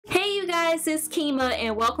guys, it's Kyma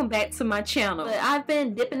and welcome back to my channel. I've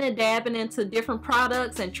been dipping and dabbing into different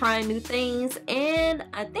products and trying new things, and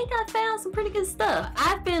I think I found some pretty good stuff.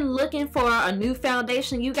 I've been looking for a new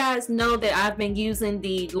foundation. You guys know that I've been using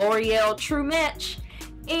the L'Oreal True Match,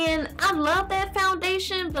 and I love that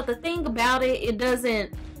foundation, but the thing about it, it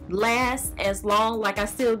doesn't last as long. Like, I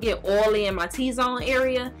still get oily in my T-zone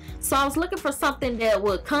area, so I was looking for something that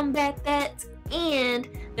would combat that and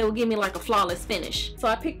that will give me like a flawless finish. So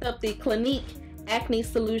I picked up the Clinique Acne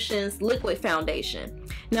Solutions Liquid Foundation.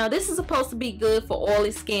 Now this is supposed to be good for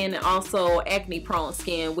oily skin and also acne prone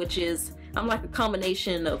skin, which is, I'm like a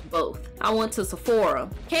combination of both. I went to Sephora.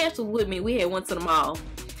 Cash was with me. We had went to the mall,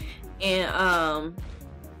 and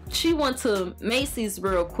she went to Macy's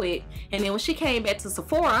real quick, and then when she came back to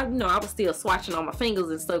Sephora, I was still swatching on my fingers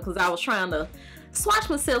and stuff because I was trying to swatch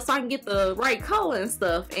myself so I can get the right color and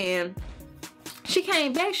stuff. And she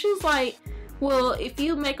came back, she was like, well, if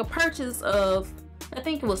you make a purchase of, I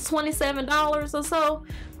think it was $27 or so,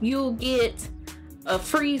 you'll get a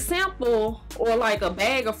free sample, or like a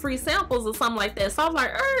bag of free samples or something like that. So I was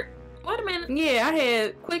like, wait a minute. Yeah, I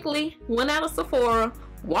had quickly went out of Sephora,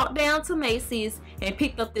 walked down to Macy's, and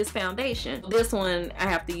picked up this foundation. This one I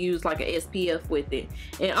have to use like a SPF with it,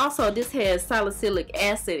 and also this has salicylic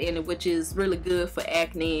acid in it, which is really good for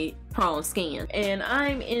acne prone skin. And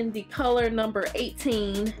I'm in the color number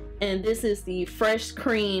 18, and this is the Fresh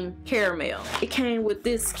Cream Caramel. It came with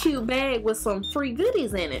this cute bag with some free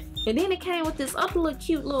goodies in it, and then it came with this other little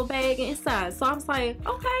cute little bag inside. So I was like,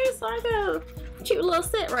 okay, so I got a cute little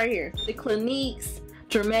set right here. The Clinique's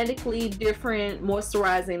Dramatically Different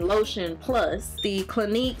Moisturizing Lotion Plus, the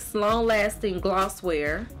Clinique's Long Lasting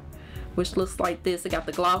Glosswear, which looks like this. It got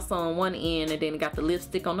the gloss on one end and then it got the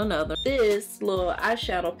lipstick on another. This little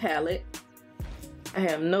eyeshadow palette, I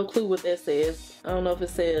have no clue what that says. I don't know if it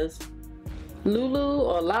says Lulu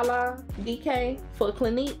or Lala DK for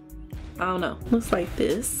Clinique. I don't know. Looks like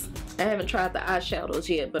this. I haven't tried the eyeshadows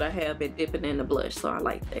yet, but I have been dipping in the blush, so I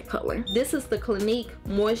like that color. This is the Clinique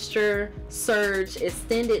Moisture Surge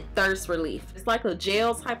Extended Thirst Relief. It's like a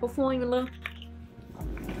gel type of formula.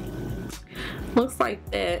 Looks like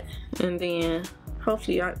that, and then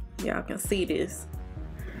hopefully y'all can see this.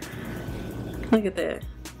 Look at that.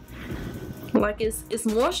 Like, it's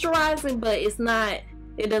moisturizing, but it's not,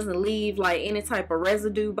 it doesn't leave like any type of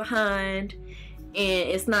residue behind, and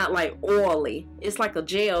it's not like oily. It's like a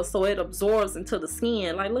gel, so it absorbs into the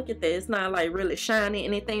skin. Like, look at that. It's not like really shiny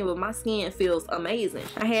anything, but my skin feels amazing.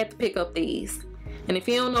 I had to pick up these, and if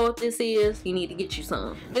you don't know what this is, you need to get you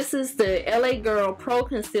some. This is the LA Girl Pro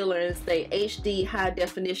Concealer and Stay HD High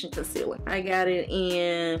Definition Concealer. I got it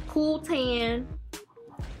in Cool Tan,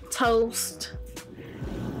 Toast,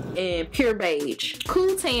 and Pure Beige.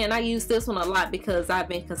 Cool Tan, I use this one a lot because I've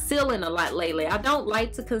been concealing a lot lately. I don't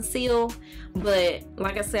like to conceal, but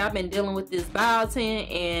like I said, I've been dealing with this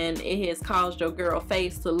biotin and it has caused your girl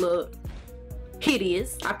face to look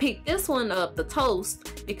hideous. I picked this one up, the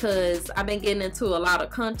Toast, because I've been getting into a lot of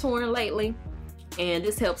contouring lately, and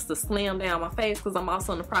this helps to slim down my face because I'm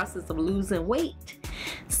also in the process of losing weight.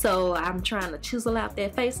 So I'm trying to chisel out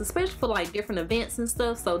that face, especially for like different events and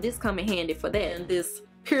stuff, so this come in handy for that. And this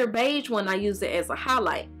Pure Beige one, I use it as a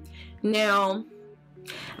highlight. Now,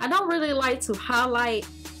 I don't really like to highlight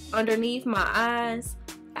underneath my eyes.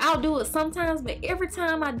 I'll do it sometimes, but every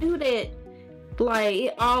time I do that, like,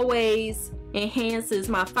 it always enhances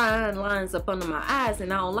my fine lines up under my eyes,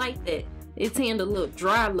 and I don't like that. It tend to look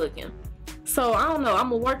dry looking. So I don't know, I'm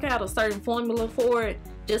gonna work out a certain formula for it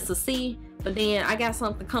just to see, but then I got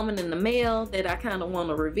something coming in the mail that I kind of want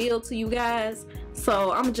to reveal to you guys,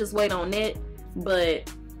 so I'm gonna just wait on that. But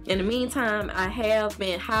in the meantime, I have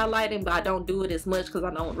been highlighting, but I don't do it as much because I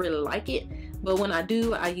don't really like it. But when I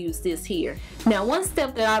do, I use this here. Now, one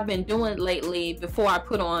step that I've been doing lately before I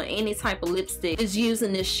put on any type of lipstick is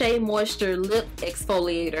using this Shea Moisture Lip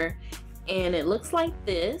Exfoliator, and it looks like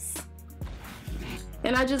this.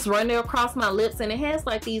 And I just run it across my lips, and it has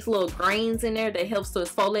like these little grains in there that helps to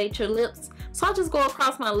exfoliate your lips. So I just go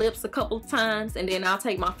across my lips a couple of times, and then I'll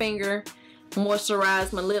take my finger,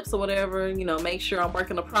 moisturize my lips or whatever, you know, make sure I'm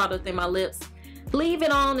working the product in my lips, leave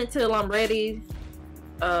it on until I'm ready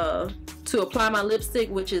to apply my lipstick,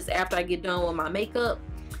 which is after I get done with my makeup.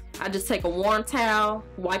 I just take a warm towel,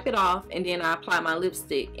 wipe it off, and then I apply my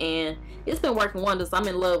lipstick, and it's been working wonders. I'm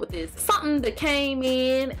in love with this. Something that came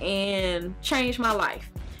in and changed my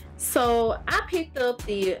life. So I picked up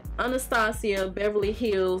the Anastasia Beverly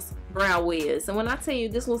Hills Brow Wiz, and when I tell you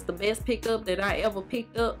this was the best pickup that I ever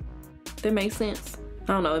picked up, that makes sense.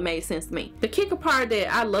 I don't know, it made sense to me. The kicker part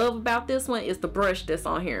that I love about this one is the brush that's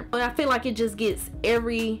on here. But I feel like it just gets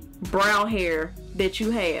every brow hair that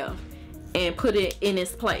you have. and put it in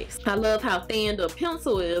its place. I love how thin the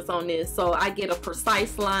pencil is on this, so I get a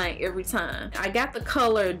precise line every time. I got the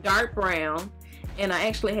color dark brown, and I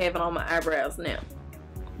actually have it on my eyebrows now.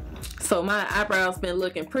 So my eyebrows been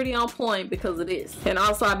looking pretty on point because of this. And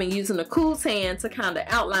also I've been using the cool tan to kind of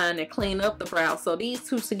outline and clean up the brows. So these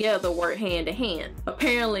two together work hand in hand.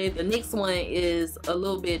 Apparently the NYX one is a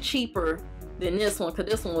little bit cheaper than this one,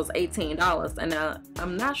 because this one was $18. And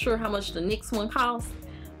I'm not sure how much the NYX one costs,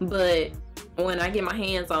 but when I get my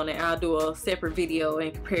hands on it, I'll do a separate video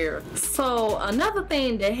and compare. So another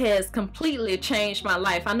thing that has completely changed my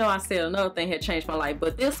life, I know I said another thing had changed my life,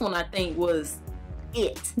 but this one I think was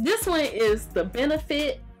it. This one is the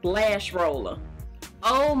Benefit Lash Roller.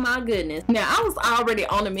 Oh my goodness. Now I was already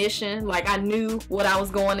on a mission. Like, I knew what I was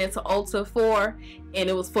going into Ulta for, and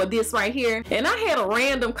it was for this right here. And I had a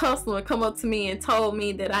random customer come up to me and told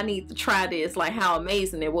me that I need to try this, like how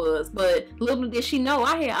amazing it was. But little did she know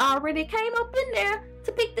I had already came up in there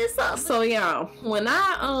to pick this up. So y'all, when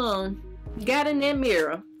I got in that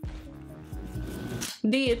mirror,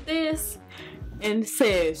 did this, and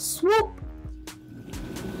said swoop,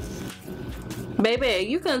 baby,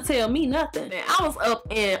 you couldn't tell me nothing. And I was up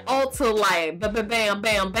in Ulta like bam,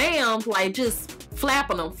 bam, bam, like just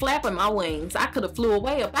flapping my wings. I could have flew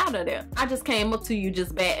away up out of there. I just came up to you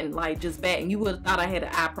just batting, like just batting. You would have thought I had an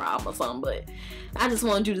eye problem or something, but I just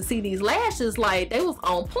wanted you to see these lashes, like they was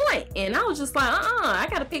on point. And I was just like, I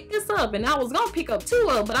gotta pick this up. And I was gonna pick up two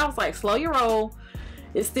of them, but I was like, slow your roll.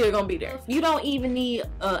 It's still gonna be there. You don't even need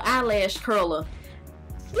an eyelash curler.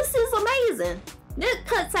 This is amazing. This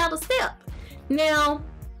cuts out a step. Now,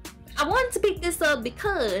 I wanted to pick this up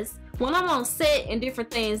because when I'm on set and different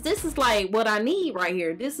things, this is like what I need right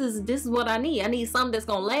here. This is what I need. I need something that's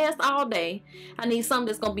gonna last all day. I need something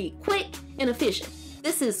that's gonna be quick and efficient.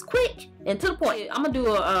 This is quick and to the point. I'm gonna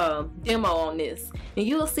do a demo on this, and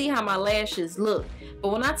you'll see how my lashes look.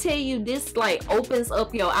 But when I tell you this, like opens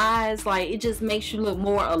up your eyes, like it just makes you look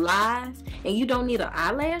more alive, and you don't need an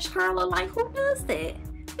eyelash curler. Like, who does that?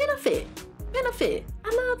 Benefit.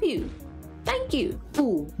 I love you. Thank you.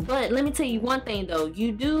 Ooh, but let me tell you one thing though.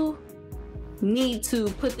 You do need to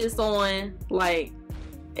put this on like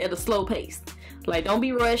at a slow pace. Like, don't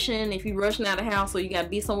be rushing. If you're rushing out of the house or you gotta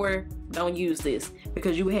be somewhere, don't use this,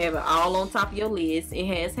 because you have it all on top of your lids. It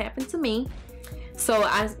has happened to me. So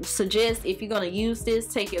I suggest, if you're gonna use this,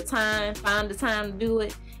 take your time, find the time to do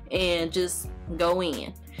it, and just go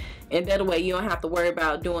in. And that way you don't have to worry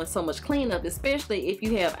about doing so much cleanup, especially if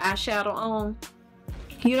you have eyeshadow on.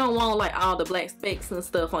 You don't want like all the black specks and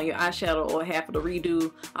stuff on your eyeshadow or have to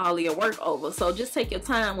redo all of your work over. So just take your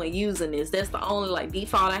time when using this. That's the only like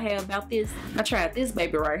default I have about this. I tried this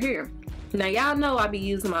baby right here. Now y'all know I be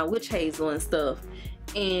using my witch hazel and stuff,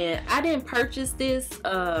 and I didn't purchase this.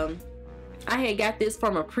 I had got this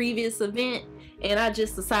from a previous event, and I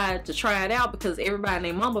just decided to try it out because everybody and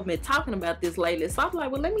their mama been talking about this lately. So I'm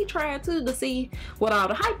like, well, let me try it too to see what all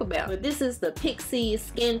the hype about. But this is the Pixie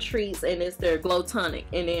Skin Treats, and it's their Glow Tonic.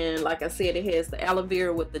 And then, like I said, it has the aloe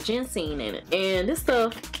vera with the ginseng in it. And this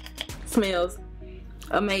stuff smells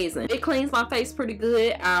amazing. It cleans my face pretty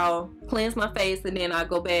good. I'll cleanse my face, and then I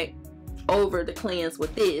go back over the cleanse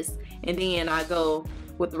with this, and then I go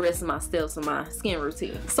with the rest of my steps of my skin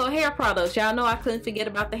routine. So hair products, y'all know I couldn't forget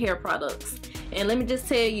about the hair products. And let me just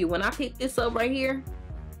tell you, when I picked this up right here,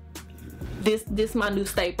 this is my new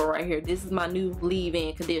staple right here. This is my new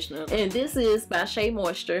leave-in conditioner, and this is by Shea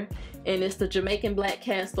Moisture, and it's the Jamaican Black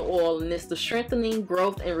Castor Oil, and it's the Strengthening,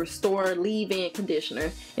 Growth, and Restore Leave-In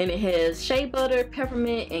Conditioner, and it has shea butter,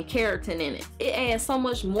 peppermint, and keratin in it. It adds so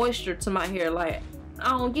much moisture to my hair. Like,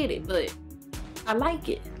 I don't get it, but I like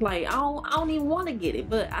it. Like, I don't even want to get it,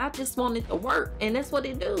 but I just want it to work, and that's what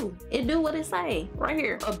it do. It do what it say right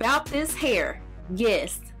here. About this hair,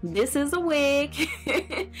 yes, this is a wig.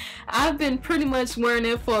 I've been pretty much wearing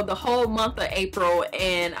it for the whole month of April,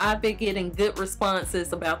 and I've been getting good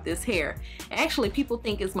responses about this hair. Actually, people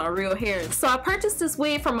think it's my real hair. So I purchased this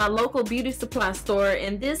wig from my local beauty supply store,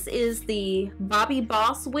 and this is the Bobby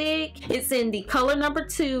Boss wig. It's in the color number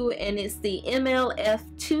 2, and it's the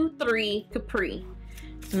MLF23 Capri.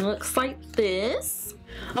 It looks like this.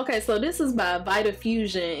 Okay, so this is by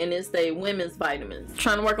Vitafusion, and it's the women's vitamins.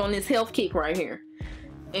 Trying to work on this health kick right here.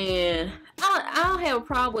 And I don't have a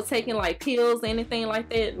problem with taking like pills or anything like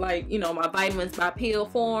that, like, you know, my vitamins by pill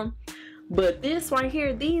form. But this right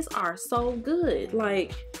here, these are so good.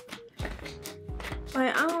 Like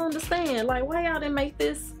I don't understand, like, why y'all didn't make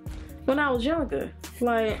this when I was younger?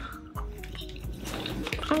 Like,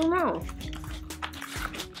 I don't know.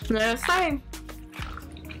 Now say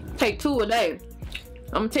take 2 a day.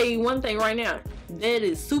 I'm gonna tell you one thing right now, that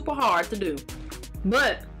is super hard to do.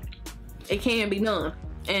 But it can be done.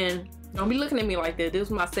 And don't be looking at me like that. This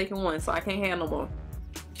is my second one, so I can't have no more.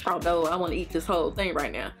 Although I want to eat this whole thing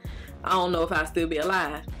right now. I don't know if I'll still be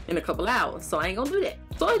alive in a couple hours, so I ain't gonna do that.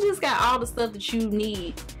 So it just got all the stuff that you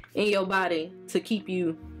need in your body to keep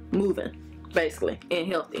you moving, basically, and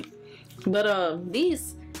healthy. But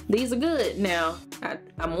these are good. Now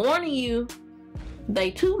I'm warning you, they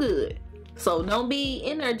too good. So don't be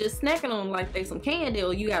in there just snacking on them like they some candy,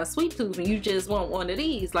 or you got a sweet tooth and you just want one of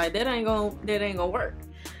these. Like that ain't gonna work.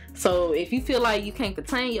 So if you feel like you can't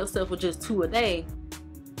contain yourself with just 2 a day,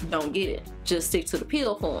 don't get it. Just stick to the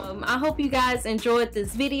pill form. I hope you guys enjoyed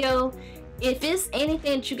this video. If it's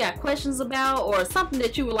anything that you got questions about, or something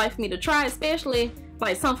that you would like for me to try, especially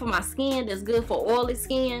like something for my skin that's good for oily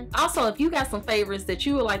skin. Also, if you got some favorites that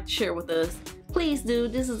you would like to share with us, please do.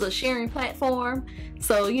 This is a sharing platform,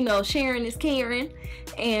 so you know, sharing is caring.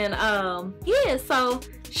 And yeah, so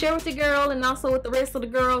share with the girl and also with the rest of the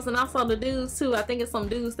girls, and also the dudes too. I think it's some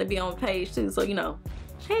dudes that be on the page too, so you know.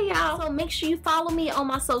 Hey y'all, so make sure you follow me on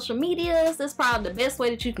my social medias. That's probably the best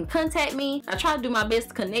way that you can contact me. I try to do my best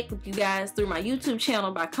to connect with you guys through my YouTube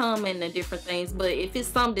channel by commenting and different things, but if it's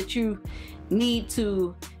something that you need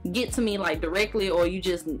to get to me like directly, or you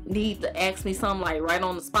just need to ask me something like right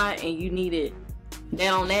on the spot and you need it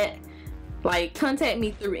down on that, like contact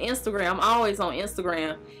me through Instagram. I'm always on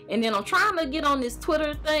Instagram, and then I'm trying to get on this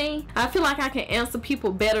Twitter thing. I feel like I can answer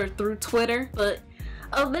people better through Twitter, but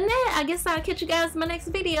other than that, I guess I'll catch you guys in my next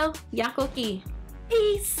video. Yakoki.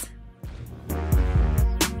 Peace.